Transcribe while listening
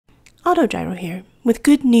Autogyro here, with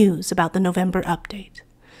good news about the November update.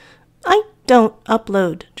 I don't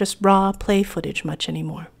upload just raw play footage much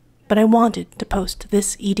anymore, but I wanted to post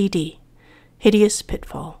this EDD, Hideous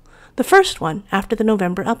Pitfall, the first one after the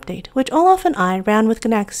November update, which Olaf and I ran with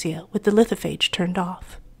Ganaxia with the lithophage turned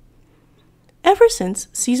off. Ever since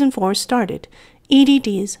Season 4 started,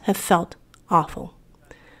 EDDs have felt awful.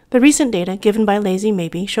 The recent data given by Lazy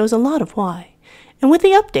Maybe shows a lot of why, and with the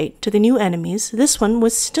update to the new enemies, this one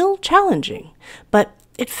was still challenging, but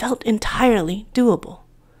it felt entirely doable.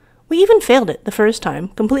 We even failed it the first time,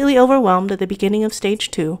 completely overwhelmed at the beginning of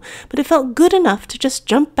Stage 2, but it felt good enough to just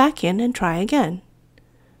jump back in and try again.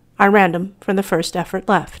 Our random from the first effort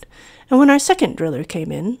left, and when our second driller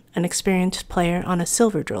came in, an experienced player on a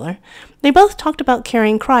silver driller, they both talked about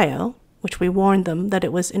carrying cryo, which we warned them that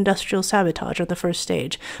it was industrial sabotage on the first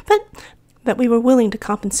stage, but that we were willing to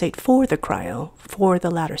compensate for the cryo for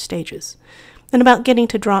the latter stages, and about getting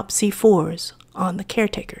to drop C4s on the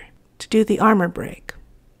caretaker to do the armor break.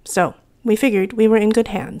 So, we figured we were in good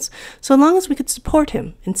hands, so long as we could support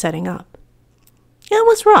him in setting up. It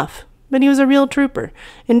was rough, but he was a real trooper,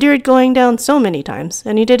 endured going down so many times,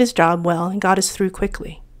 and he did his job well and got us through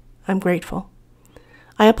quickly. I'm grateful.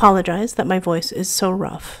 I apologize that my voice is so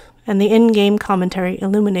rough, and the in-game commentary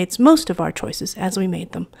illuminates most of our choices as we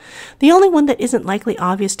made them. The only one that isn't likely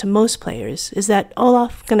obvious to most players is that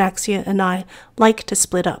Olaf, Ganaxia, and I like to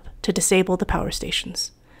split up to disable the power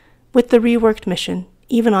stations. With the reworked mission,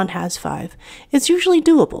 even on Has 5, it's usually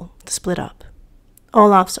doable to split up.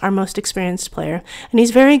 Olaf's our most experienced player, and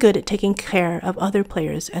he's very good at taking care of other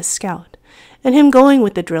players as scout, and him going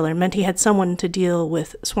with the driller meant he had someone to deal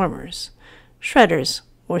with swarmers. Shredders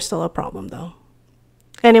were still a problem, though.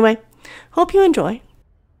 Anyway, hope you enjoy.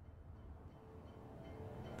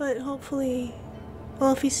 But hopefully,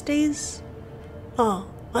 well, if he stays... Oh,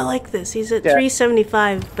 I like this. He's at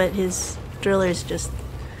 375, but his driller's just...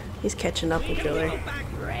 He's catching up with driller.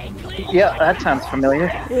 Yeah, that sounds familiar.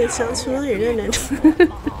 Yeah, it sounds familiar, doesn't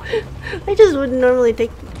it? I just wouldn't normally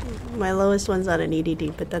take my lowest ones on an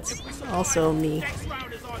EDD, but that's also me.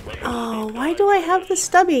 Oh, why do I have the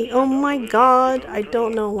Stubby? Oh my god, I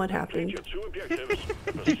don't know what happened.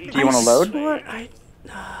 Do you want to load?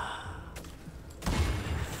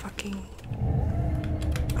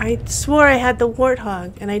 I swore I had the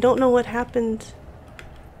Warthog, and I don't know what happened.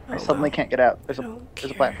 I suddenly can't get out. There's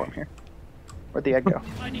a platform here. Where'd the egg go?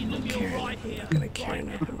 I'm not gonna care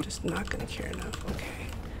enough. I'm just not gonna care enough. Okay.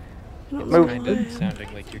 Move. Kind of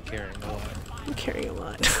sounding like you're carrying a lot. I'm carrying a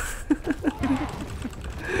lot.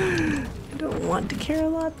 I don't want to care a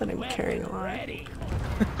lot, but I'm carrying a lot. Are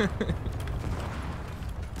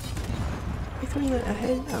you throwing that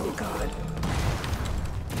ahead? Oh god.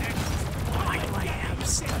 Why do I have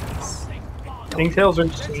stubbies? Pigtails are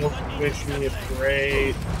so squishy, it's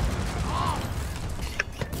great.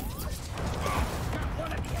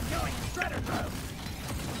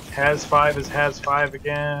 Has 5 is Has 5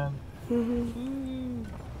 again.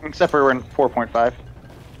 Except for we're in 4.5.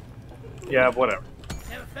 Yeah, whatever.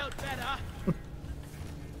 Never felt better.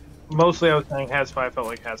 Mostly I was saying Has 5 felt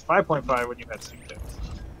like Has 5.5 when you had C6.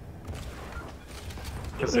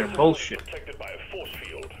 Because they're bullshit. Protected by a force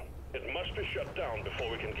field. It must be shut down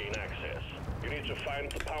before we can gain access. You need to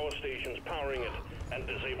find the power stations powering it and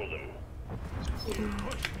disable them.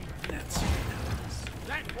 That's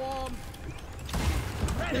Platform.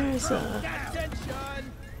 there's a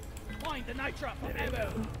Attention. Find the nitro for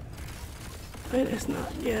ammo. it is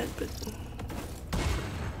not yet, but I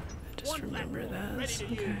just remember that.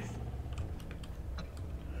 Okay.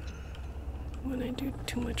 When I do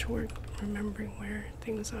too much work remembering where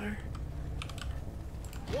things are.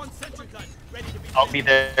 One sentry gun ready to be. I'll be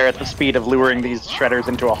there at the speed of luring these shredders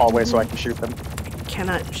into a hallway so I can shoot them. I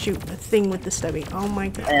cannot shoot a thing with the Stubby. Oh my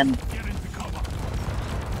god. And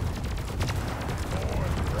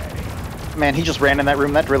man, he just ran in that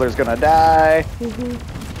room. That driller's gonna die.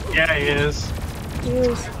 Yeah, he is.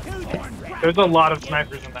 Yes, There's a lot of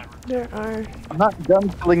snipers in that room. there are. I'm not done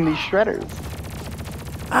killing these shredders.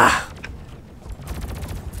 Ah!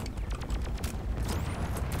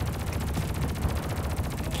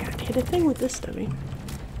 Can't hit a thing with this Stubby.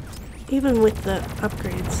 Even with the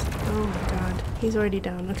upgrades. Oh my god. He's already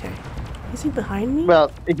down. Okay. Is he behind me?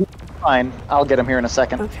 Well, he's fine. I'll get him here in a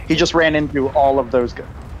second. Okay. He just ran into all of those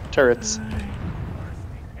turrets. Alright.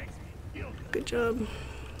 Good job.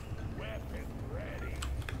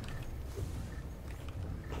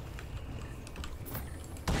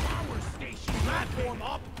 Platform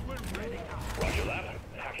up. We're ready. Roger that.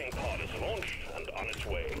 Hacking pod is launched and on its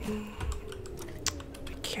way.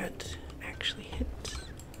 I can't actually hit.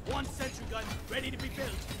 One sentry gun ready to be built.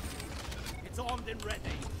 It's armed and ready.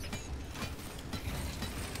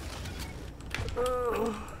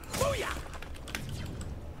 Booyah!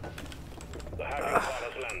 The hacking pod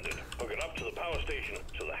has landed. Hook it up to the power station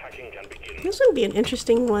so the hacking can begin. This would be an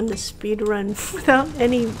interesting one to speed run without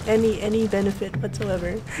any benefit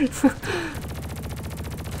whatsoever.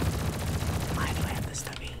 Why do I have this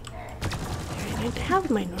stubby? I have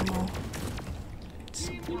my normal. It's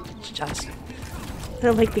just. I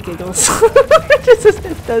don't like the giggles.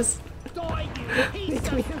 It does.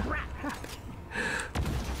 Makes me happy.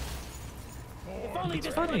 If only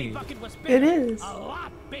this bloody bucket was bigger, It is. a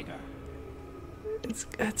lot bigger.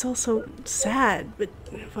 It's also sad, but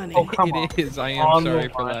funny. Oh, come on. It is. I am On sorry the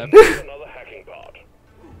for line. laughing. Another hacking pod.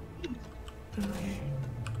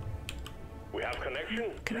 We have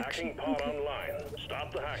connection. Hacking pod online.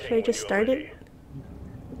 Stop the hacking. Should I just start it?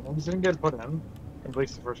 These didn't get put in. At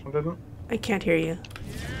least the first one didn't. I can't hear you.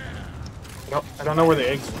 No, I don't know where the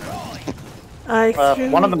eggs are.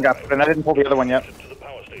 One of them got put in. I didn't pull the other one yet. To the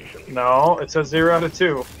power station. No, it says 0 out of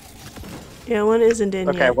 2. Yeah, one isn't in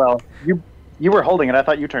Okay, yet. well, you were holding it. I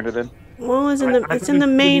thought you turned it in. One was in the. I It's in the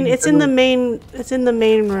main. It's in the main. It's in the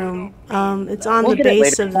main room. It's on We'll the get it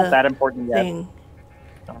base later. of It's not that the important yet. thing.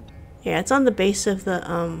 Yeah, it's on the base of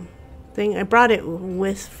the thing. I brought it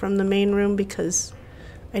with from the main room because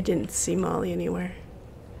I didn't see Molly anywhere.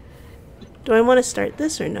 Do I want to start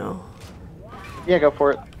this or no? Yeah, go for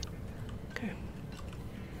it. Okay.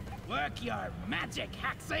 Work your magic,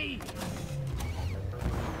 Haxie!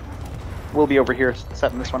 We'll be over here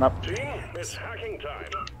setting this one up. Team, it's hacking time.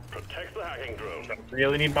 Protect the hacking drone.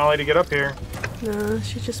 Really need Molly to get up here. No,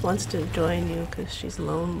 she just wants to join you because she's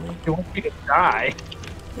lonely. She wants me to die.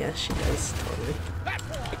 Yeah, she does totally.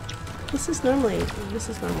 This is normal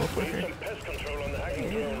for her. Some pest control on the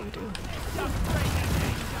hacking Yeah, drone. we do.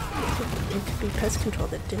 It could be pest control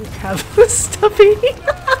that didn't have Stubby. Hacking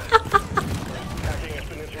has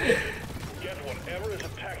been interrupted. Get whatever is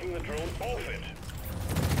attacking the drone off it.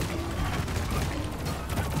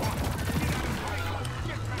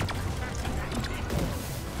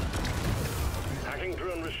 Hacking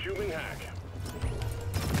drone resuming hack.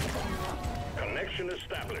 Connection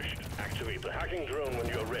established. Activate the hacking drone when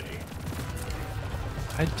you're ready.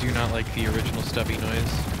 I do not like the original Stubby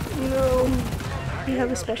noise. No. You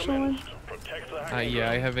have a special one? Protect the hacking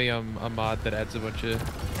Yeah, I have a mod that adds a bunch of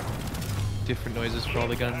different noises for all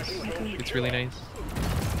the guns. It's really nice.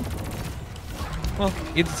 Well,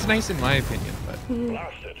 it's nice in my opinion, but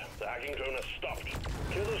Blast it. The hacking drone has stopped.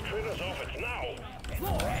 Kill those critters off it now.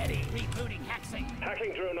 Already rebooting Haxie!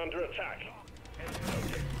 Hacking drone under attack.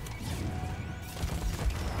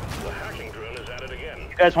 The hacking drone is at it again.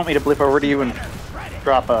 You guys want me to blip over to you and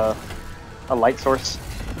drop a light source?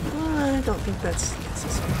 I don't think that's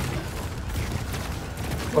necessary.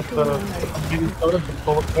 What's the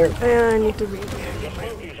I need to read.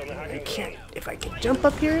 I can't. If I could jump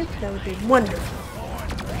up here, that would be wonderful.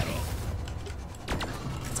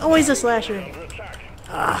 It's always a slasher. Under attack.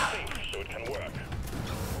 So it can work.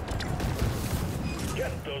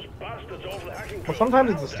 Get those bastards off the hacking Well, drone.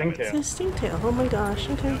 sometimes it's a stingtail. It's a stingtail. Oh my gosh.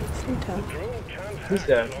 Okay, stingtail. Drone can't Who's hack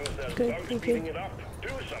dead? as long as there's Good, bugs thank you. beating it up. Do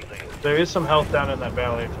something. There is some health down in that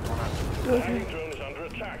valley. If you wanna. The Okay. hacking drone is under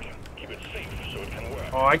attack. Keep it safe so it can work.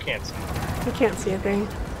 Oh, I can't see. I can't see a thing.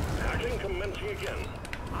 Hacking commencing again.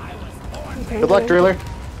 Okay. Good luck, driller.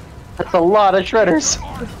 That's a lot of shredders.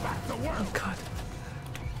 Oh god.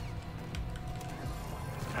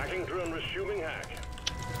 Hacking drone resuming hack.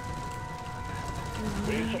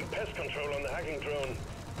 We need some pest control on the hacking drone.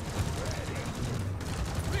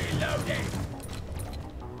 Reloading!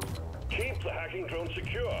 Keep the hacking drone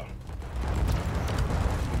secure.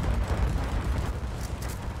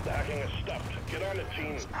 The hacking has stopped. Get on it,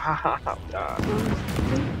 team. First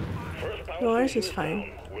power Well, ours station is fine. down.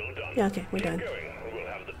 Well done. Yeah, okay, we're done. Keep going. We'll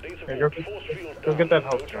have the data Hey, vault go- force field Go down get that in no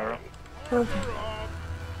health time. jar. Okay.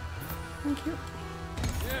 Thank you.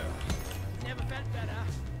 Never felt better.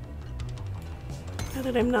 Now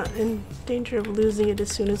that I'm not in danger of losing it as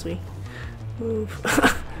soon as we move.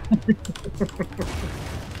 I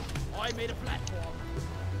made a platform.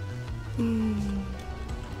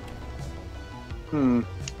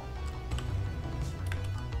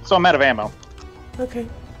 So I'm out of ammo. Okay.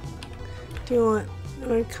 Do you want...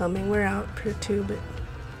 We're coming. We're out per two, but...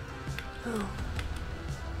 Oh.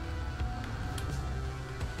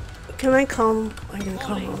 Can I call... I can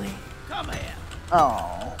call Molly. Come here.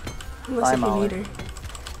 Oh. Unless Bye, if you Molly. need her.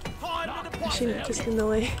 Time to Is she deposit. just in the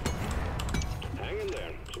way? Hang in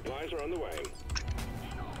there. Supplies are on the way.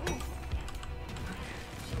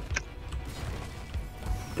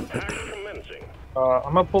 Hack commencing. I'm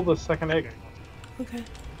gonna pull the second egg. Okay.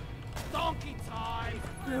 Donkey time.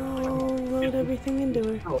 I'll load everything into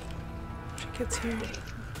her. She gets here.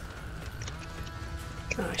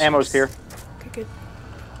 Oh, Ammo's here. Okay, good.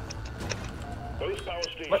 Both power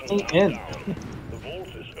stations Let me are in. down. The vault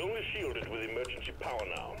is only shielded with emergency power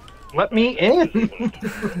now. Let me in. We're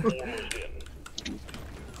almost in.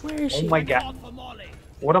 Where is she? Oh my god.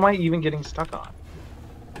 What am I even getting stuck on?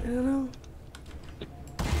 I don't know.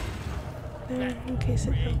 There, in case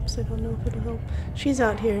it helps. I don't know if it'll help. She's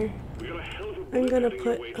out here. We got a hell of a I'm gonna bullet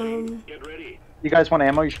put, waiting. Get ready. You guys want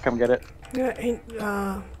ammo? You should come get it.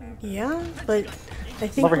 Yeah, but I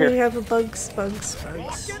think Over we here. have a bugs.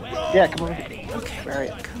 Yeah, come over. Okay,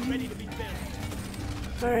 Alright.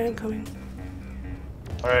 Alright, I'm coming.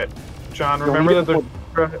 Alright. John, You'll remember need that to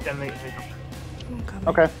there's and the I'm coming.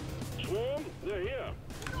 Okay. Swarm, they're here.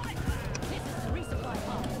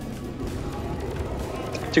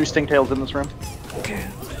 2 stingtails in this room. Okay,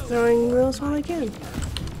 throwing those while I can.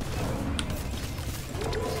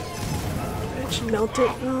 That should melt it.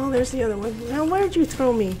 Oh, there's the other one. Now, where'd you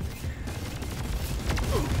throw me?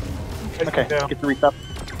 Okay, Yeah. get the resup.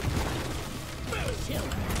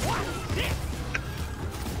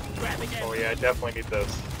 Oh yeah, I definitely need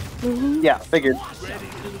this. Yeah, figured.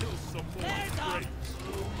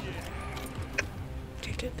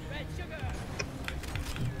 Take it.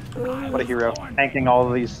 What a hero. Tanking all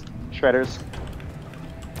of these shredders.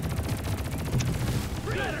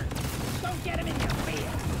 Don't get him in your face.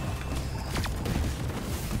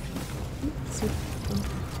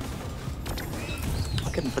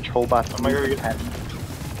 Fucking patrol bots. Am I gonna get-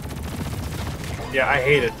 Yeah, I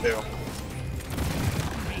hate it too.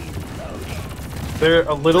 They're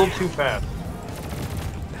a little too fast.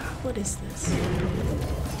 What is this?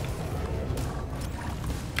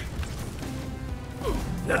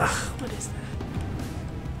 Ugh, what is that?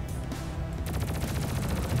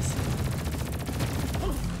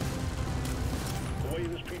 The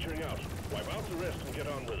wave is petering out. Wipe out the rest and get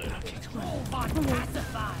on with it. Okay, come on.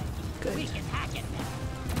 Pacified. Good. We can hack it now.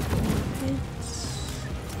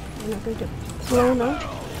 We're not going to blow no.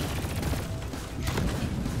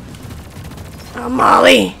 Oh,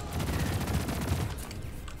 Molly!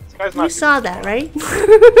 This guy's You not. saw that, right?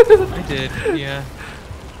 I did, yeah.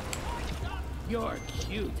 You're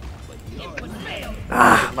cute, but you're failed.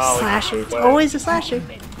 Ah, Molly. slasher. It's always a slasher.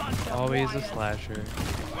 Always a slasher.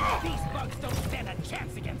 These bugs don't stand a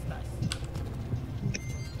chance against us.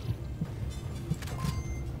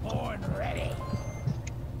 Born ready.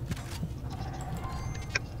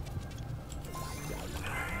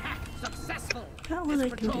 Hack successful. That one I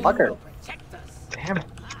can do. Fucker. Protect us. Damn it.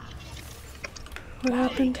 What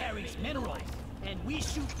happened? Carries minerals, and we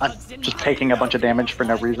shoot I'm bugs in just the taking a bunch of damage for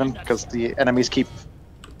no reason because the enemies keep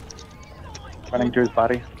running through his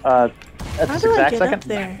body. At How this do I exact get second. up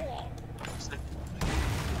there?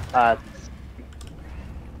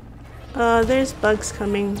 There's bugs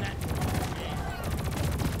coming.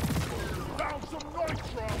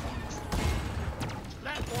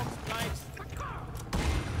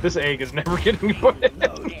 This egg is never getting put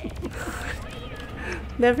in.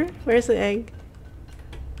 Never? Where's the egg?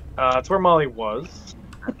 That's where Molly was.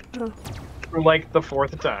 Oh, For like the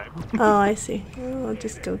 4th time. oh I see. Oh, I'll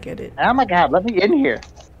just go get it. Oh my god, let me in here.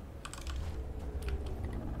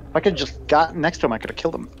 If I could just got next to him, I could have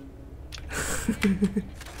killed him.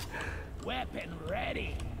 Weapon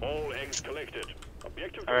ready. All eggs collected.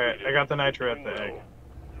 Objective Alright, completed. I got the nitro at the egg.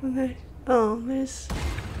 Okay. Oh, there's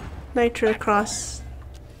nitro across.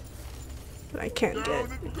 I can't get.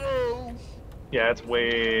 Yeah, it's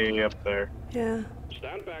way up there. Yeah,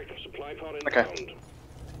 Stand back. Supply pod Okay. inbound.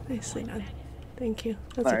 nicely done. Thank you.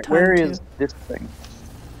 That's a Alright, ton where too. is this thing?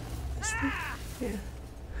 This thing?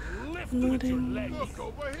 Yeah. Lift Loading. with your legs.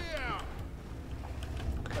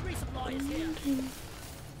 The resupply is here.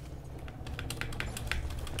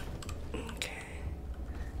 Okay.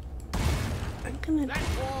 Am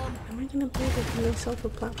I gonna build myself a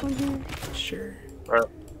platform here? Sure. Alright,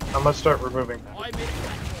 I'm gonna start removing. I made a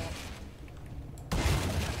platform.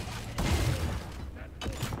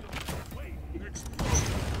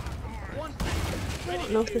 I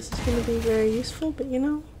don't know if this is gonna be very useful, but you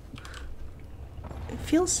know, it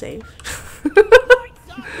feels safe.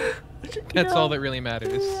 That's all that really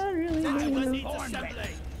matters. Yeah, really, really, Alright.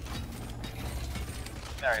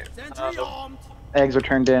 Sentry armed. Eggs are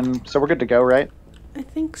turned in, so we're good to go, right? I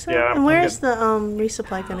think so. Yeah, And I'm where's good. the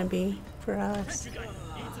resupply gonna be for us?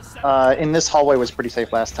 In this hallway was pretty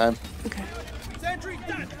safe last time. Okay. Sentry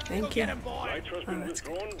down. Thank you. Nitro's been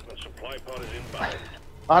withdrawn and supply pod is inbound.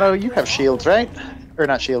 Otto, you have shields, right? Or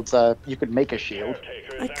not shields, you could make a shield.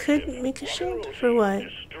 I could make a shield for what?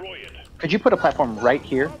 Destroy it. Could you put a platform right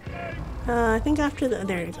here? I think after the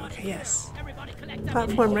there you go. Okay, yes.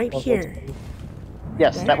 Platform right here.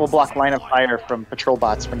 Yes, that will block line of fire from patrol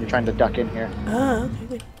bots when you're trying to duck in here. Ah, okay,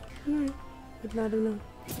 good. Alright. Would not have known.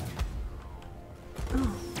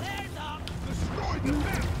 Oh.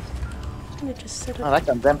 I'm gonna just set Oh, up. that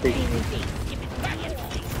gun's empty.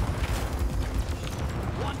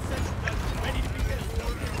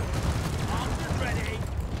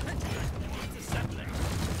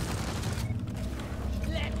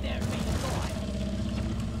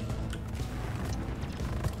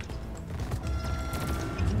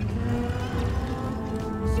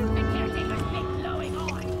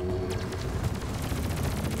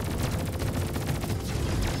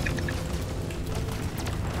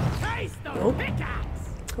 Oh.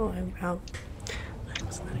 Oh, I'm out. I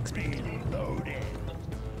was not expecting it.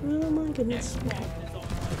 Oh my goodness. Okay.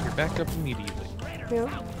 You're back up immediately.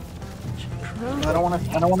 Yeah. I don't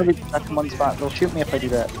want to be stuck in one spot. They'll shoot me if I do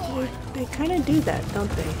that. They kind of do that, don't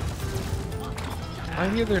they? I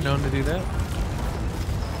hear they're known to do that.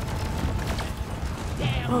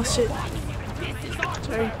 Oh shit.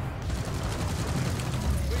 Sorry.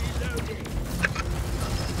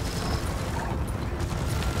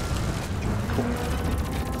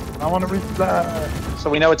 I want to reach that. So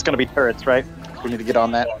we know it's going to be turrets, right? We need to get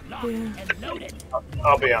on that. Yeah.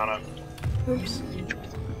 I'll be on it. Oops.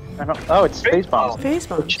 I don't, oh, it's phase bombs. Phase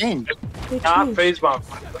They bombs. changed. They Not changed. phase bomb.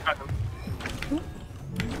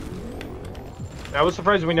 I was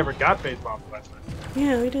surprised we never got phase bombs last time.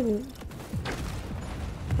 Yeah, we didn't.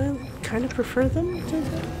 I kind of prefer them to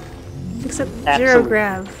that. Except zero Absolutely.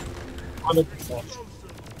 grav. 100%.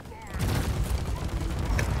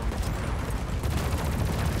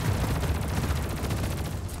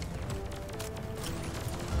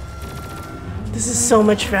 This is so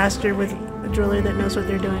much faster with a driller that knows what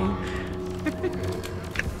they're doing.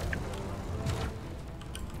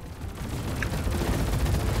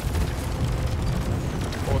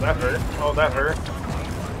 Oh, that hurt. Oh, that hurt.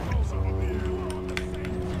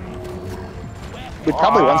 We'd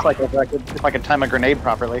probably one cycle if I could time a grenade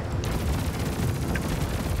properly.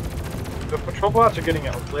 The patrol bots are getting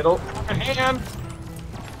a little out of hand.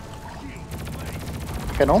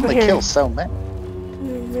 Can only Okay. kill so many.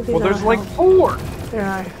 Maybe Well, that'll there's like help. 4. There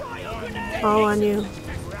are. All on you.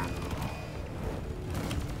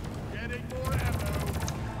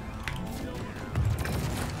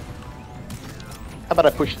 How about I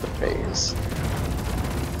push the phase?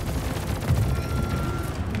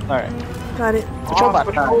 Alright. Got it. Patrol bot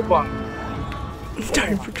patrol time. bot.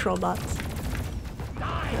 Darn patrol bots.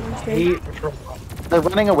 Hate patrol bots. They're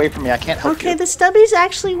running away from me. I can't help Okay, you. the stubby's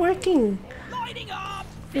actually working.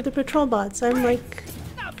 For the patrol bots. I'm like,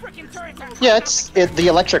 Yeah, the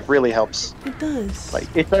electric really helps. it does.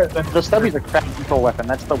 Like the stubby's a crap control weapon.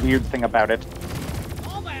 That's the weird thing about it.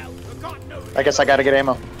 I guess I gotta get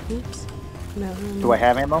ammo. Oops. No. Do I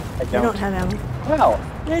have ammo? I I don't have ammo.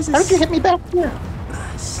 Wow. There's How did you hit me back here?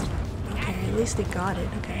 Okay, at least they got it.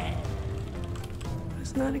 Okay. I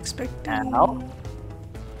was not expecting. Ow.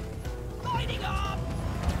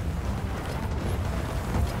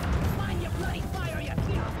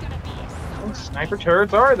 What sniper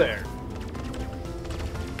turrets are there?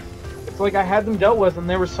 It's like I had them dealt with and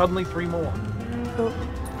there were suddenly 3 more. Oh,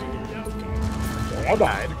 I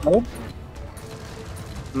died. No.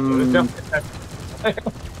 So there's Mm.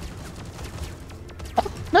 definitely-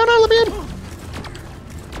 No, let me in.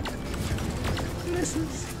 this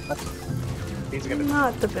is He's gonna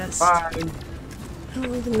not the best. fine. I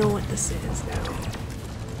don't even know what this is now.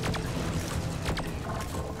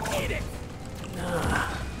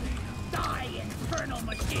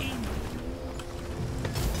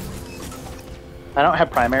 I don't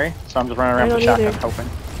have primary, so I'm just running around I with don't shotgun either. hoping.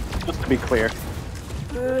 Just to be clear.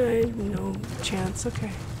 No chance.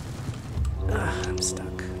 Okay. I'm stuck.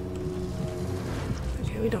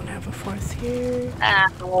 Okay, we don't have a fourth here.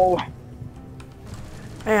 Ow.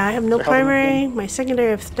 I have no They're helping primary. My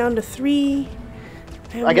secondary is down to 3.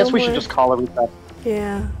 have I guess no we should more. just call a reset.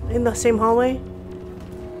 Yeah, in the same hallway.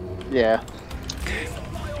 Yeah.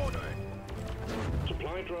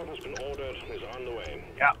 Supply drop has been ordered and is on the way.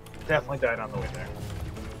 Yeah, definitely died on the way there.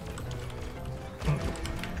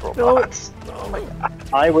 Oh. Robots.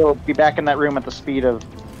 I will be back in that room at the speed of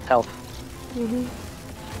health. Mm-hmm.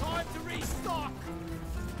 Time to restock.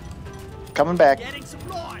 Coming back. Getting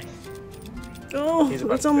supplies. Oh, He's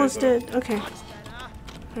about it's to almost phase dead. Okay.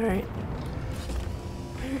 All right.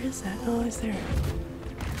 Where is that? Oh, it's there.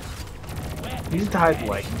 He's died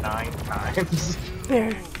like 9 times.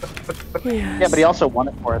 There. Yes. Yeah, but he also won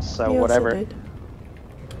it for us, so He also whatever. did.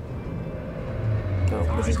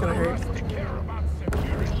 Oh, this is gonna hurt.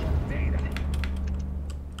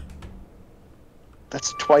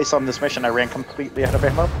 That's twice on this mission I ran completely out of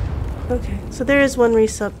ammo. Okay, so there is one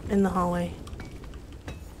resup in the hallway.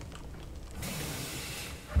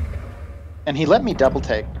 And he let me double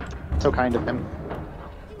take. So kind of him.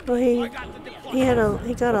 Well, he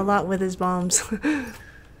got a lot with his bombs.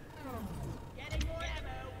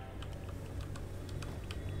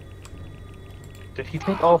 Did he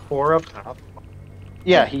take all 4 up top?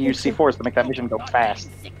 Yeah, he used C4s to make that mission go fast.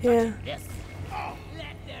 Yeah.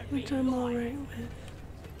 Which I'm alright with.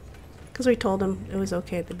 Because we told him it was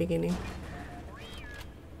okay at the beginning.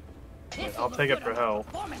 I'll take it for hell.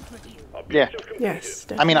 Yeah. Yes,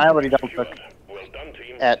 I mean, I already double took Well done,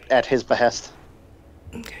 team. at his behest.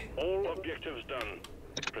 Okay. All objectives done.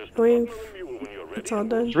 Press the We've... button on the mule when you're ready. It's all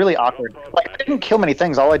done. It's really awkward. Like, I didn't kill many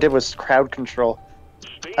things. All I did was crowd control.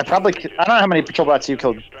 I don't know how many patrol bots you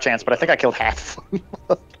killed, Chance, but I think I killed half.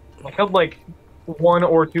 I killed like 1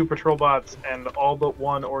 or 2 patrol bots and all but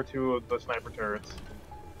 1 or 2 of the sniper turrets.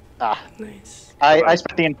 Ah. Nice. I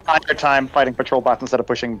spent the entire time fighting patrol bots instead of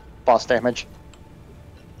pushing boss damage.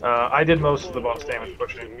 I did most of the boss damage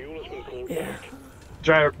pushing. Yeah,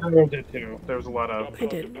 Gyro did too. There was a lot of. I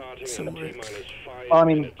did some work. Well, I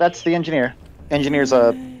mean, that's the engineer. Engineer's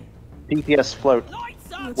a DPS float.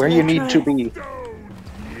 Where you need to be.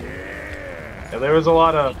 Yeah, there was a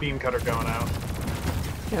lot of beam cutter going out.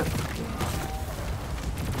 Yeah.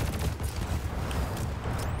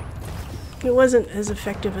 It wasn't as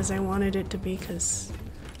effective as I wanted it to be because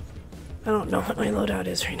I don't know what my loadout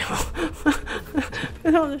is right now. I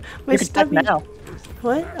don't. My You can Stubby. check now.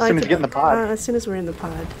 What? As soon as you get in the pod. As soon as we're in the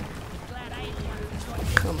pod.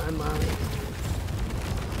 Come on, Molly.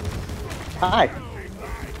 Hi.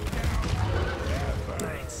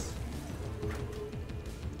 Nice.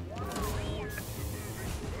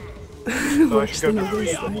 So I should go.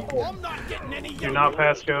 I'm not getting any Do not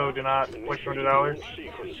pass go. Do not wait $200.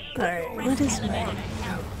 Alright, what is my...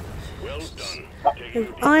 Well done.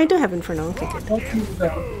 Oh, I do have Inferno. Okay,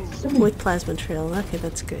 good. With Plasma Trail. Okay,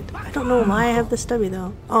 that's good. I don't know why I have the Stubby,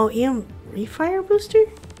 though. Oh, EM Refire Booster?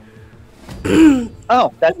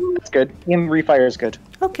 Oh, that's good. EM Refire is good.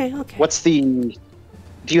 Okay, okay. What's the...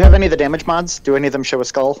 Do you have any of the damage mods? Do any of them show a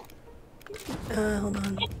skull? Hold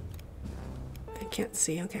on. I can't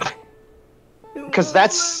see, okay. Because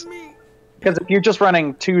that's... Because if you're just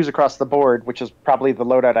running 2s across the board, which is probably the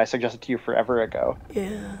loadout I suggested to you forever ago,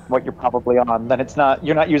 Yeah. what you're probably on, then it's not...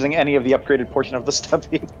 You're not using any of the upgraded portion of the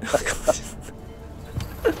Stubby.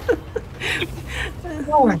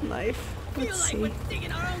 Oh, life. Let's see.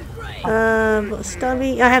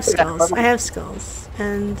 Stubby. I have skulls. I have skulls.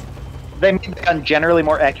 And... They make the gun generally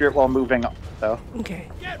more accurate while moving, though. Okay.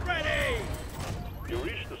 Get ready! You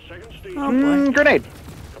reached the second stage. Oh boy. Grenade!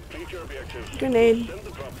 Complete your objectives. Grenade. Send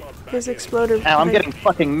the drop pod back Here's in. exploder. Ow, I'm getting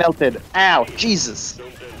fucking melted. Ow, Jesus. Don't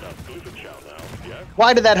end up glyphic chow now, yeah?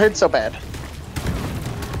 Why did that hurt so bad?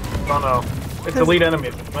 Oh no. It's elite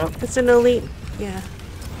enemies, isn't it? It's an elite. Yeah.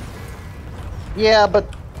 Yeah,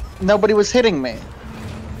 but nobody was hitting me.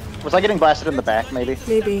 Was I getting blasted in the back, maybe?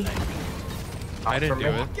 Maybe. I didn't do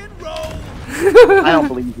it. I don't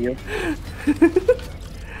believe you.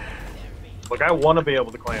 Look, I want to be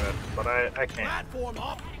able to claim it, but I can't.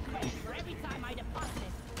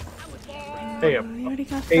 Hey, You already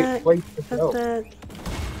got hey, that. place to Got go. that.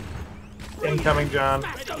 Incoming, John.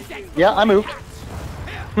 Yeah, I moved.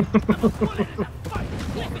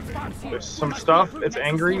 There's some stuff. It's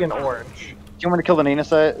angry and orange. Do you want me to kill the Nina?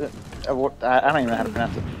 I don't even know how to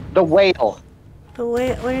pronounce it. The whale. The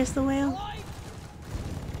whale. Where's the whale?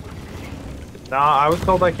 Nah, I was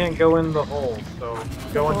told I can't go in the hole, so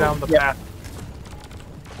going down the path.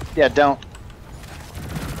 Yeah, don't.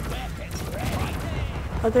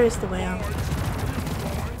 Oh, there's the whale.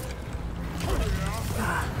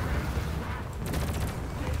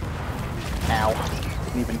 Ow.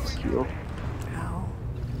 Didn't even heal. Ow.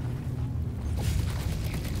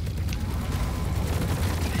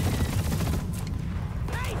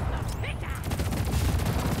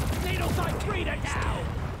 Needles on treated now!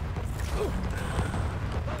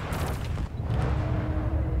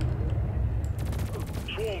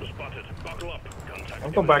 Swarm spotted. Buckle up. Contact.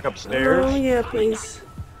 I'll go back upstairs. Oh, yeah, please.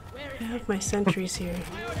 I have my sentries here.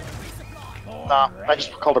 Nah, I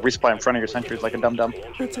just called a resupply in front of your sentries like a dum-dum.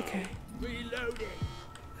 That's okay.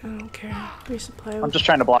 I don't care. Resupply. I'm just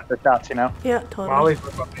trying to block their shots, you know? Yeah, totally. Molly's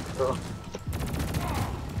Combat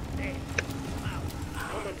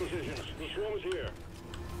positions. The swarm is here.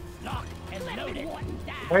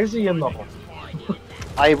 Why is he in the hole?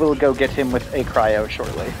 I will go get him with a cryo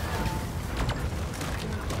shortly.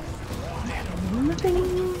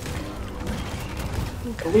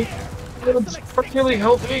 It's really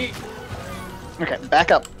healthy. Okay, back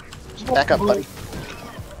up. Back up, buddy.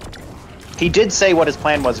 He did say what his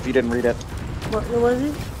plan was if you didn't read it. What was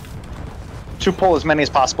it? To pull as many as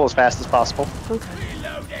possible as fast as possible. Okay.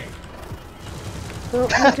 Oh,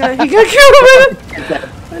 he got killed.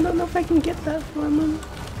 I don't know if I can get that from him.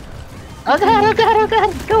 Oh god, oh god, oh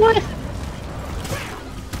god, go away!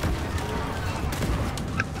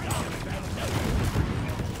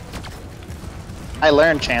 I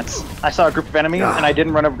learned, Chance. I saw a group of enemies and I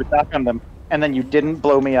didn't run over to knock on them. And then you didn't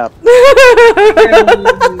blow me up.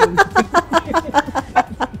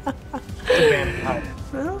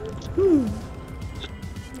 Well,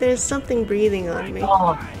 there's something breathing on me.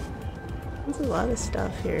 There's a lot of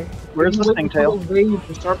stuff here. Where's the stingtail?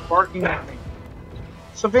 To start barking at me.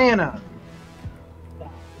 Savannah!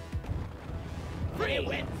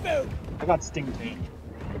 I got stingtail.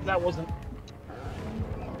 If that wasn't...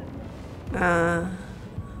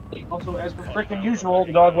 Also, as per freaking usual,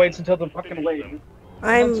 the dog waits until the fucking lady.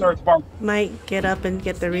 I starts barking. might get up and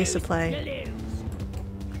get the resupply.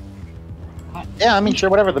 Yeah, I mean, sure,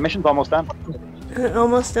 whatever. The mission's almost done.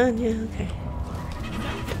 Almost done, yeah, okay.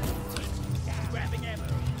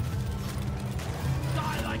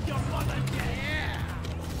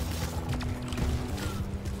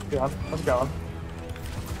 Yeah, I'm gone.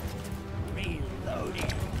 I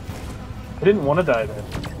didn't want to die there.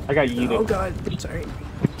 I got yeeted. Oh god, I'm sorry.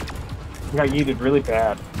 I got yeeted really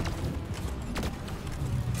bad.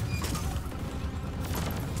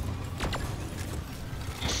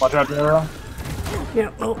 Watch out, Nero. Yeah,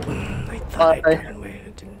 oh, I thought I got away, I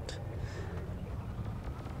didn't.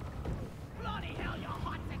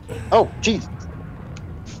 Oh, jeez.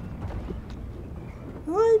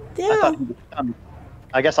 What the hell?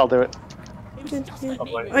 I guess I'll do it.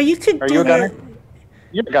 Oh, you could Are do you a that. gunner?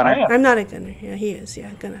 You're a gunner. I'm not a gunner. Yeah, he is.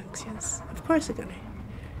 Yeah, gunner. Yes, of course a gunner.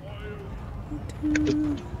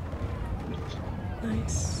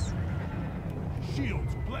 Nice.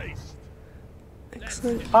 Shields placed.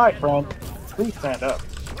 Excellent. Hi, friend. Please stand up.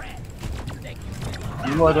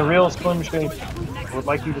 You are the real Slim Shady. I would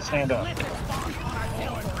like you to stand up.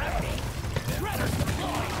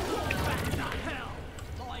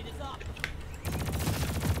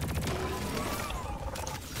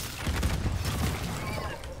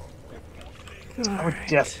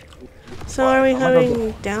 Alright. So are we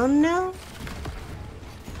heading down now?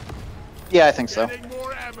 Yeah, I think so.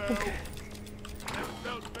 Okay.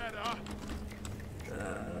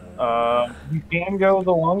 You can go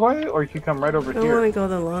the long way, or you can come right over I here. want to go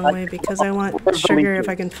the long way because I want sugar if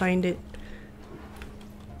I can find it.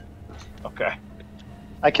 Okay.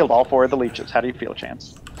 I killed all 4 of the leeches. How do you feel,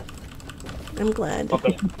 Chance? I'm glad.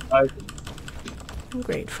 Okay. I'm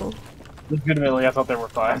grateful. Legitimately, I thought there were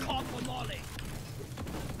 5.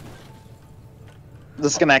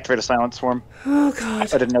 This is gonna activate a silent swarm. Oh I god.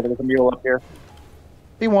 didn't know there was a mule up here.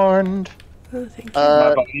 Be warned. Oh, thank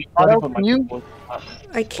you. Otto, can you?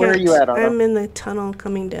 I can't. Where are you at, Otto? I'm in the tunnel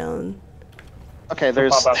coming down. Okay,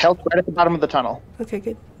 there's health right at the bottom of the tunnel. Okay,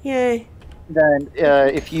 good. Yay. Then,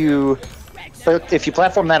 if you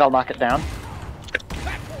platform that, I'll knock it down.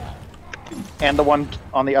 And the one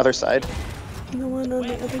on the other side. And the one on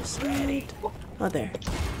the other side. Oh, there.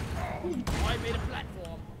 I made a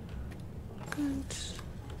platform. Good.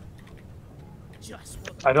 Just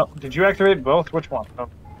I don't. Did you activate both? Which one? Oh.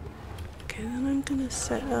 Okay, then I'm gonna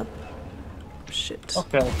set up. Shit.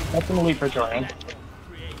 Okay, that's an elite Praetorian.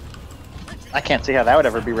 I can't see how that would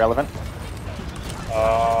ever be relevant.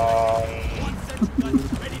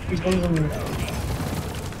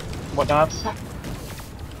 Whatnots?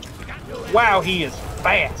 Wow, he is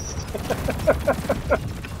fast.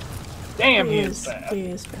 Damn, he is fast. He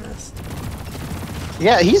is fast.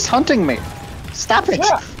 Yeah, he's hunting me. Stop it.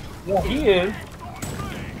 Yeah, he is.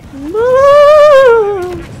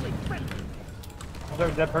 Move! Is there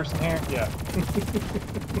a dead person here? Yeah.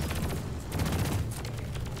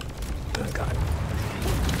 Oh god.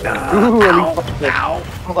 Ooh, elite flashers.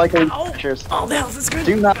 Don't like elite flashers. All the health is good.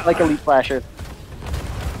 Do not like elite flashers. I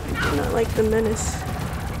do not like the menace.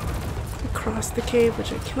 Across the cave,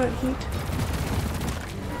 which I cannot heat.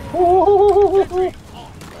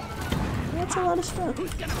 That's a lot of stuff.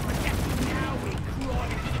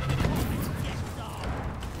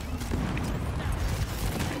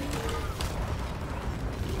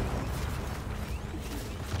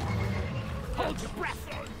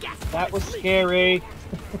 That was scary.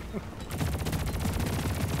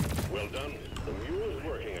 Well done. The mule is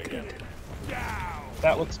working again.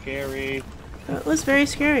 That was scary. That was very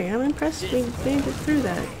scary. I'm impressed we made it through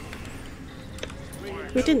that.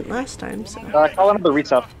 We didn't last time, so. Call another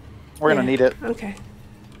resup. We're gonna need it. Okay.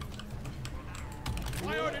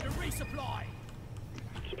 I ordered a resupply.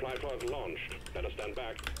 Supply pod launched. Better stand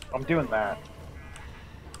back. I'm doing that.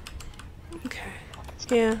 Okay.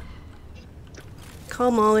 Yeah.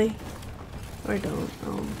 Call Molly. Or don't.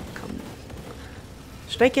 Come.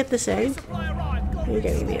 Should I get this egg? You're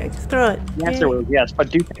getting the egg. Throw it. The answer was yes, but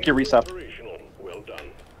do take your resup. Operational. Well done.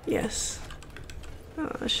 Yes.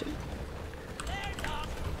 Oh, shit.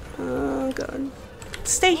 Oh, God.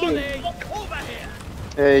 Stay here.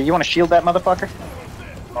 You want to shield that motherfucker?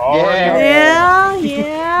 Oh, Yeah.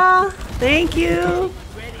 Yeah. Thank you.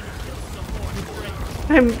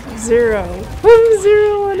 I'm 0. I'm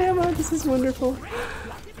 0 on ammo. This is wonderful.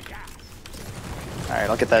 Alright,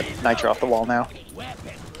 I'll get that nitro off the wall now.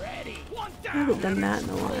 I haven't done that in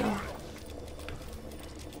a while.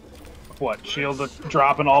 What, shield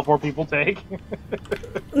dropping all 4 people take?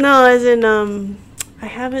 No, as in, I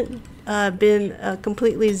haven't been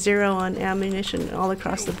completely 0 on ammunition all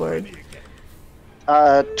across the board.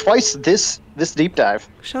 Twice this deep dive.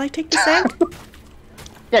 Shall I take this egg?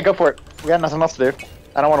 Yeah, go for it. We got nothing else to do.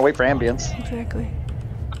 I don't want to wait for ambience. Exactly.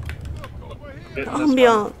 Get this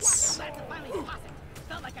Ambiance.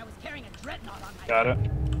 Felt like I was carrying a Dreadnaught on my Got it.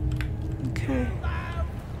 Okay.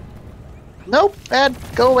 Nope, bad.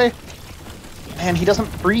 Go away. Man, he doesn't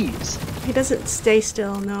freeze. He doesn't stay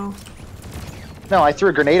still, no. No, I threw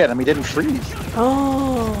a grenade at him. He didn't freeze.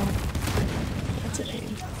 Oh. That's a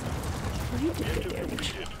pain. Oh, he did good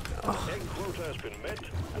damage. Oh. Egg quota has been met,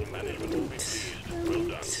 and management will be pleased. Well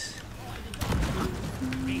done.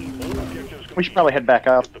 All objectives We should probably head back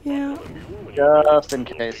up, Yeah. just in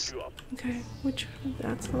case. Okay. Which?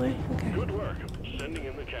 That's the way? Okay. Good work. Sending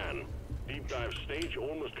in the can. Deep dive stage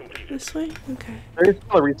almost completed. This way? Okay. There is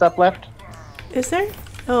still a resup left. Is there?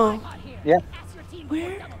 Oh. Yeah,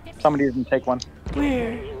 Where? somebody didn't take one.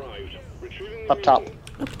 Where? Arrived. Retrieving Up top,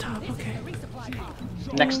 Up top, okay.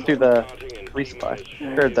 next to the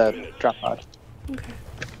resupply, or the drop pod. Okay.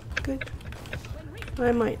 Good.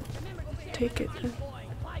 I might take it then.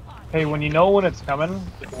 Hey, when you know when it's coming,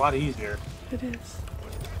 it's a lot easier. It is.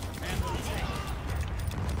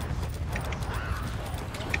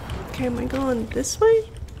 Okay, am I going this way?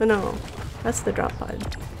 Oh no. That's the drop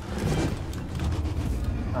pod.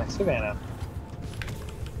 Nice, Savannah.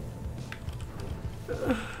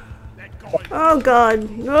 Oh god.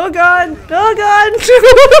 Oh god. Oh god.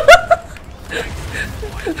 I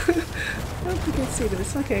hope you can see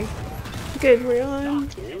this. Okay. Good, we're on.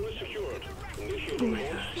 Mule is secured. Oh my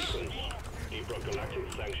gosh. Deep Galactic,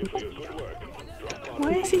 thanks you for your good work. Drop pod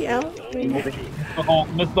Why is he out? Wait. The hole,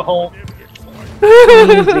 missed the hole. ways.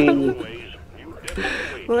 You definitely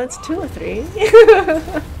Well, that's 2 or 3.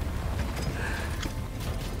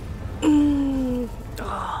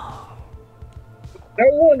 Oh. That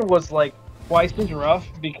one was like twice as rough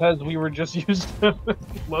because we were just used to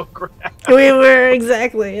low grab. We were,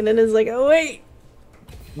 exactly. And then it's like, oh wait.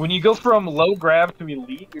 When you go from low grab to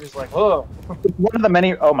elite, you're just like, oh. One of the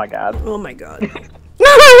many. Oh my god. Oh my god. At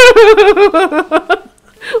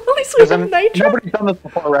least we have nitro. Nobody's done this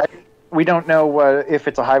before, right? We don't know if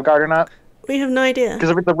it's a hive guard or not. We have no idea. Because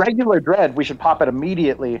if it's a regular dread, we should pop it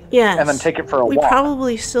immediately. Yes. And then take it for a We walk.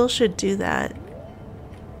 probably still should do that.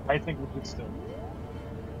 I think we could still.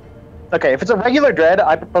 Okay, if it's a regular dread,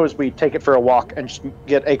 I propose we take it for a walk and just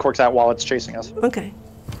get Aquarks out while it's chasing us. Okay.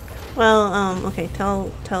 Well, okay,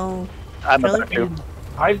 tell I'm Really? about to.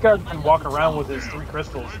 Hive guard can walk around with his 3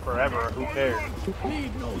 crystals forever. Who cares?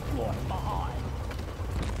 leave no thought behind.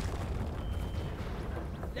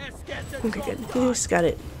 Let's get the Okay, good. Who's got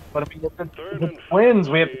it? But I mean, if Third it's and twins,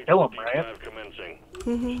 we have to kill them, right? dive commencing.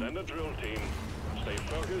 Mm-hmm. Send a drill team. Stay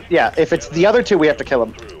focused. Yeah, if it's the other 2, we have to kill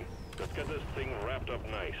them. Through. Let's get this thing wrapped up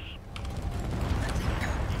nice.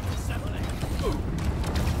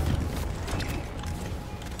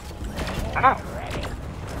 Ow!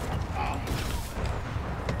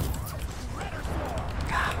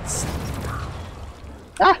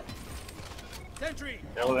 Ah! sentry.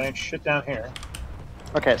 No, there ain't shit down here.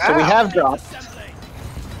 Okay, so we have dropped. Assembly.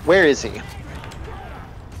 Where is he?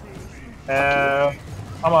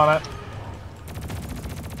 I'm on it.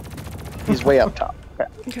 He's way up top. Okay.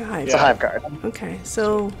 God. It's a hive guard. Okay,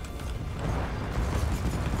 so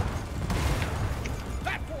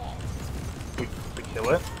We kill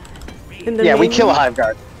it. in the Yeah, we main kill a room- hive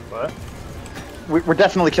guard. What? We're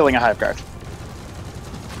definitely killing a hive guard.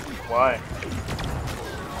 Why?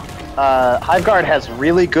 Hive guard has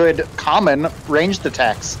really good common ranged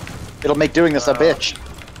attacks. It'll make doing this a bitch.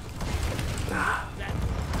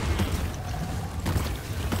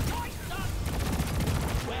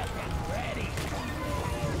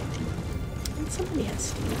 Somebody has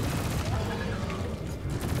Steve.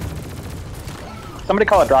 Somebody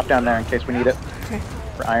call a drop down there in case we need it Okay.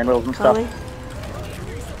 for iron wheels and Calling. stuff.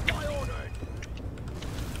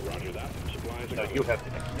 No, you have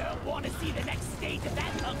to. want to see the next stage of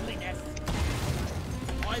that ugliness?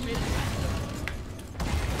 I'm in.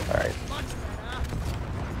 Alright. Much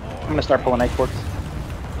better. I'm gonna start pulling Aquarks.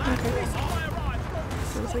 Okay.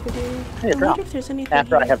 Sounds like a deal. Hey, I drop. wonder if there's anything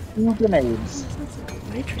After I here. have 2 grenades. Sounds like a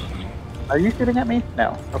nitrate. Are you shooting at me?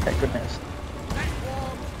 No. Okay, good news.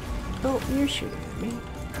 Oh, you're shooting at me.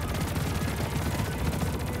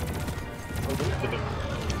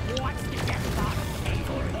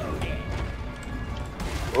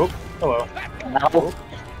 Oh, hello. No.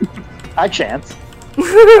 I chance.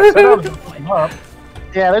 I said I was gonna pick him up.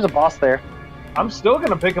 Yeah, there's a boss there. I'm still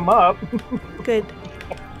gonna pick him up. Good.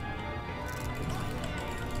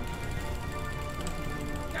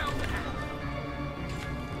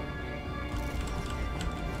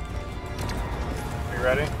 You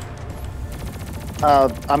ready?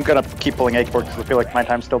 I'm gonna keep pulling Aquarks because I feel like my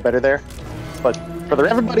time's still better there. But for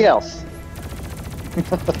everybody else.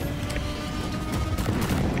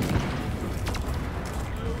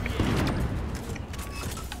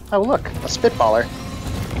 Oh look, a spitballer.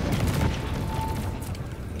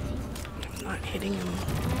 I'm not hitting him.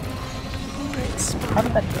 Alright, spot. How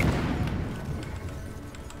did that go?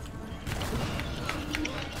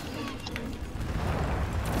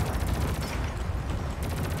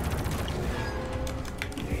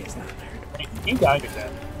 He's not there. He died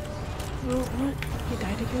again. Oh, what? He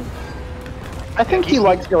died again? I think he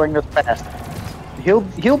likes going this fast.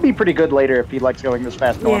 He'll be pretty good later if he likes going this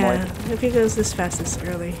fast normally. Yeah, if he goes this fast this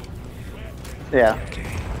early. Yeah. Okay.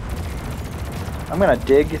 I'm gonna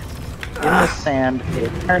dig in the sand for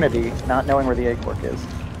eternity, not knowing where the Aquark is.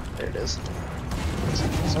 There it is.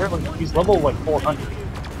 He's level like 400.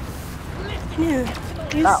 Yeah.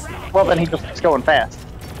 He's Oh, well then he just keeps going fast.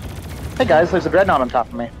 Hey guys, there's a Dreadnaught on top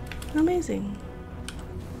of me. amazing.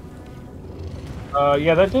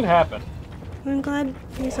 Yeah, that did happen. I'm glad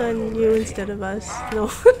he's on you instead of us.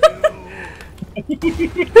 No.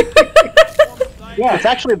 Yeah, It's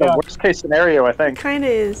actually the worst case scenario, I think. Kinda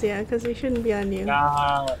is, yeah, because he shouldn't be on you.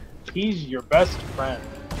 He's your best friend.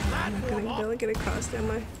 I'm not gonna be able to get across,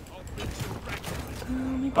 am I?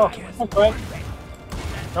 Maybe Oh, I can. that's right.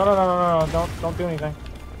 No, don't do anything.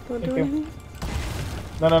 Don't thank do you. anything?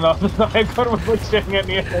 No. I thought it was like staring at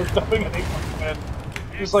me and I was stuffing an egg.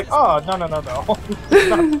 He was like, oh, no. It's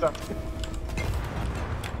not stuff.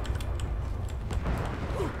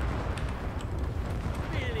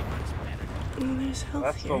 Oh, there's health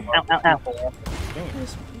That's the here. Ow.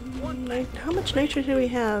 There's, how much nitro do we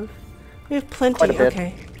have? We have plenty. Quite a bit.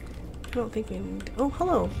 Okay. I don't think we need. Oh,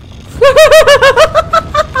 hello.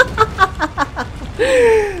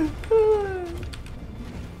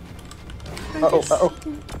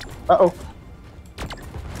 Uh-oh.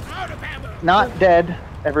 Not dead,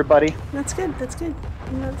 everybody. That's good. That's good.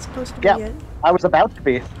 I'm not supposed to be Yeah, yet. I was about to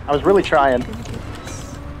be. I was really trying. Gonna get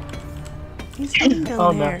this. He's hidden down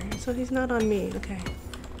Oh, no. there, so he's not on me. Okay.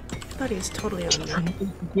 I thought he was totally on me.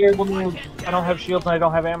 Here, I don't have shields and I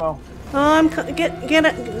don't have ammo. Oh, I'm get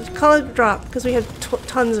it. Call it drop because we have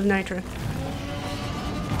tons of nitro.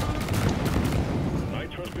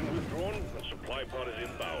 Nitro's been withdrawn and supply pod is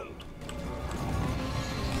inbound.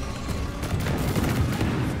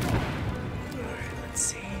 Let's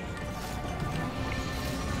see.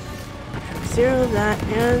 Zero of that,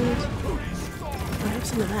 and I have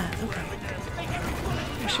some of that. Okay.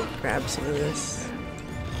 I should grab some of this.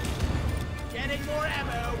 Getting more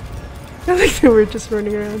ammo. I like that we're just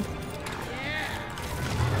running around.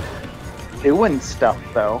 Doing stuff,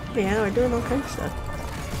 though. Yeah, we're doing all kinds of stuff.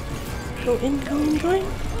 Go in, going.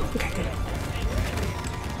 Okay, good.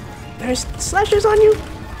 There's slashers on you.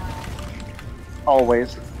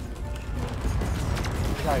 Always.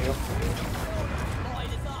 Got you.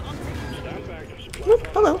 Whoop,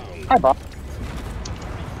 hello. Hi, boss.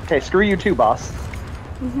 Okay, screw you too, boss.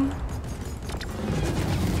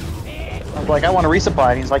 I was like, I want to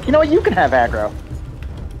resupply, and he's like, you know what, you can have aggro.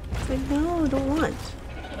 It's like, no, I don't want.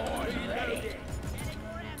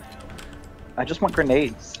 I just want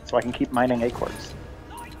grenades, so I can keep mining acorns.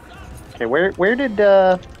 Okay, where did,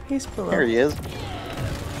 He's below. there he is. Okay.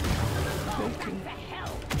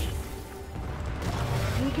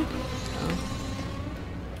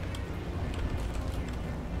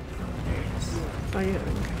 Oh, yeah. Okay.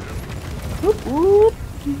 Whoop, whoop.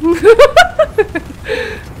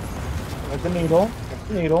 There's the needle.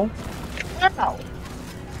 Ow!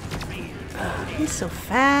 He's so I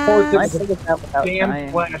fast. figured that without Damn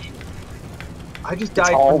dying. flash. I just It's died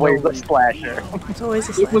for no always a reason. splasher. It's always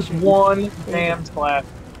a It was slasher. one damn splash.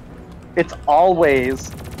 It's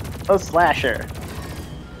always a slasher.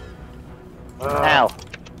 Ow.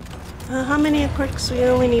 How many Aquarks? We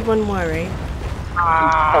only need one more, right?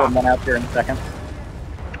 Pulling one out here in a second.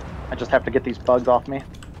 I just have to get these bugs off me.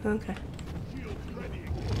 Okay.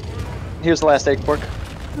 Here's the last Aquark.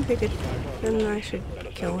 Okay, good. Then I should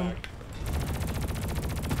kill him.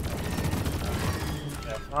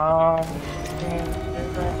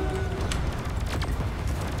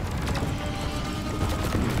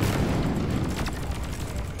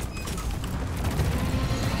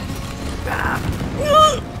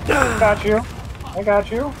 Got you. I got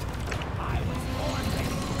you.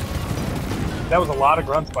 That was a lot of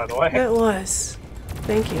grunts, by the way. It was.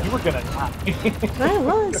 Thank you. You were gonna die. I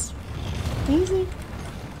was. Easy.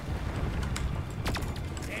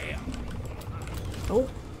 Oh.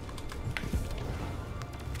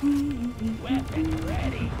 Weapon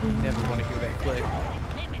ready. Never want to hear that click.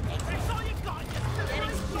 That's all you got. Just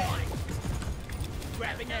getting started.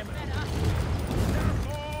 Grabbing ammo.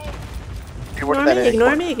 Hey, where did that Ignore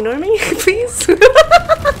Aquark? me, ignore me, please.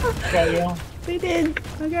 Got you. They did.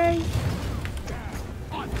 Okay.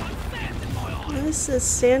 This is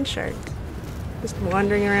sand shark. Just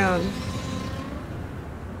wandering around.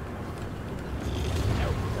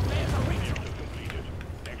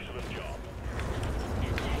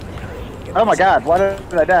 Oh my god, why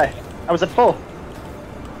did I die? I was at full.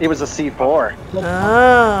 It was a C4. Oh.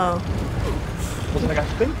 I was like, I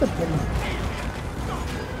think the thing.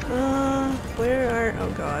 Where are... Oh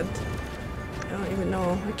god. I don't even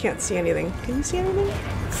know. I can't see anything. Can you see anything?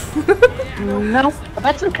 No, but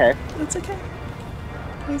that's okay. That's okay.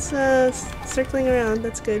 He's circling around.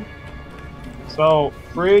 That's good. So,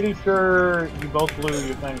 pretty sure you both blew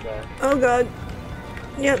your thing there. Oh god.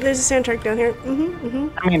 Yep, there's a sand shark down here. I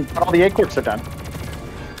mean, all the Aquarks are done.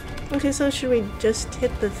 Okay, so should we just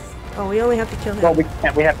hit the... Oh, we only have to kill him. Well, we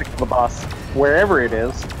can't. We have to kill the boss. Wherever it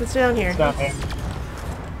is. It's down here. It's down here.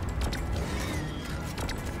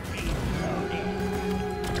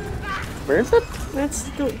 Where is it? That's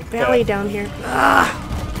the valley down here. Ah!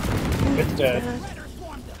 It's dead.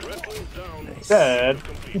 Nice. Dead.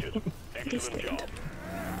 He's dead.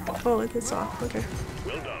 Oh, it's off. Okay.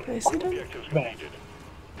 Nicely done. Man.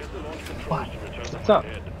 What's up?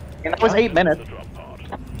 And that was 8 minutes.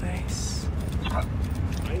 Nice.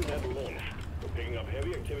 Trains have launched. We're picking up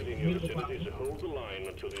heavy activity in your vicinity, so hold the line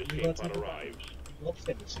until the escape pod arrives.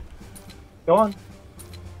 Go on.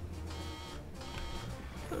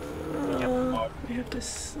 We have to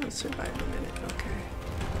survive a minute. Okay.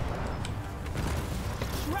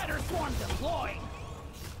 Shredder swarm deployed.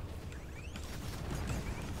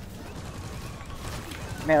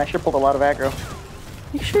 Man, I sure pulled a lot of aggro.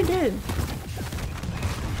 You sure did.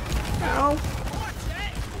 Ow.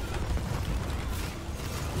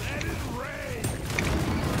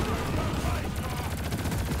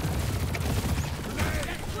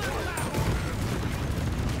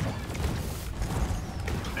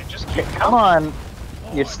 Okay, come on,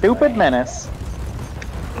 you stupid menace.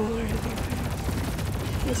 Oh, where is he?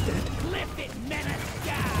 He's dead. Lift it, menace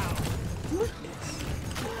down.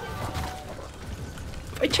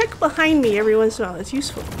 I check behind me every once in a while. It's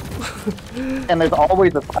useful. And there's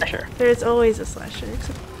always a slasher. There's always a slasher,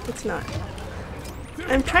 except it's not.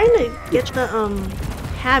 I'm trying to get the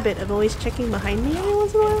habit of always checking behind me every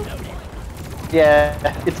once in a while. Yeah,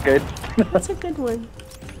 it's good. That's a good one.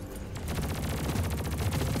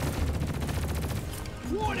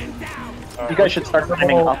 You guys should start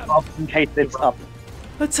finding up in case it's up.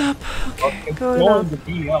 What's up? Okay, It's going going on. to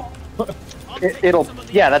be up. It'll.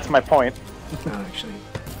 Yeah, that's my point. Oh, actually.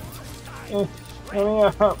 I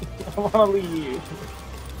want to leave.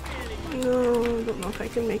 No, I don't know if I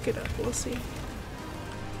can make it up. We'll see.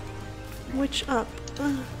 Which up?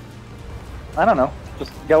 I don't know.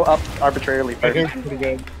 Just go up arbitrarily Right first. here's pretty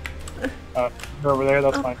good. You're over there,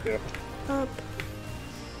 that's fine too. Up.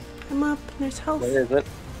 I'm up. There's health. Where is it?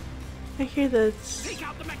 I hear the... Take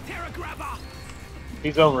out the Mactera grabber.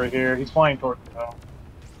 He's over here. He's flying towards me though.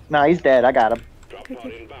 No, he's dead. I got him. Drop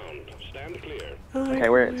pod inbound. Stand clear. Okay,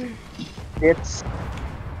 where is it? It's.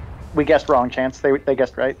 We guessed wrong, Chance. They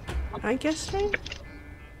guessed right. I guess right?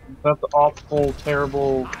 That's awful,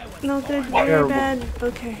 terrible. No good, very Terrible. bad.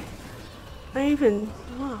 Okay. I even...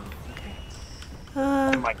 Wow, okay.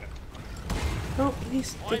 Oh my god. Oh,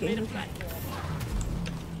 he's digging. Okay.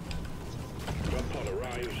 Drop pod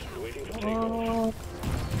arrives. Waiting for takeoff. Oh,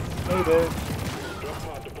 hey there. Drop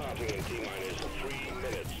pod departing in T-minus 3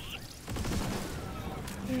 minutes.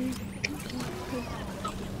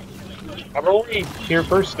 I'm only here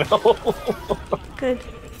first still. Good.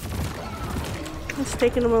 It's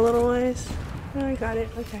taking him a little ways. Oh, I got it.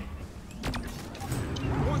 Okay.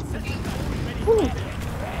 Ooh.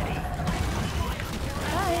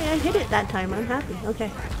 I hit it that time. I'm happy.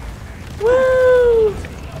 Okay. Woo!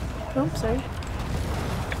 Oh, sorry.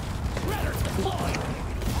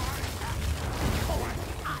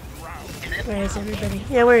 Where is everybody?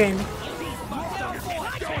 Yeah, we're in.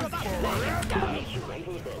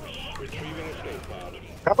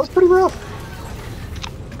 That was pretty rough.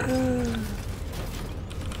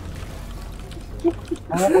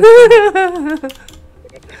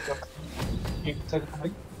 You can take a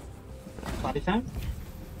hike. Body time.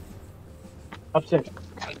 Upstairs.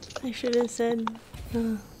 I should have said.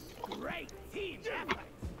 Great team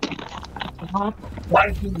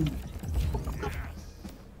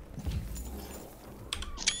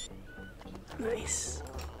Nice.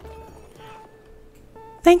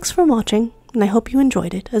 Thanks for watching, and I hope you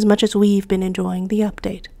enjoyed it as much as we've been enjoying the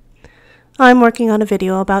update. I'm working on a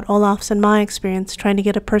video about Olaf's and my experience trying to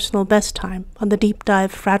get a personal best time on the deep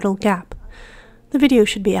dive Fragile Gap. The video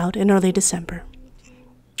should be out in early December.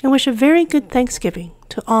 I wish a very good Thanksgiving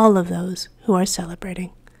to all of those who are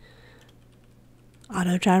celebrating.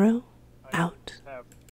 Autogyro out.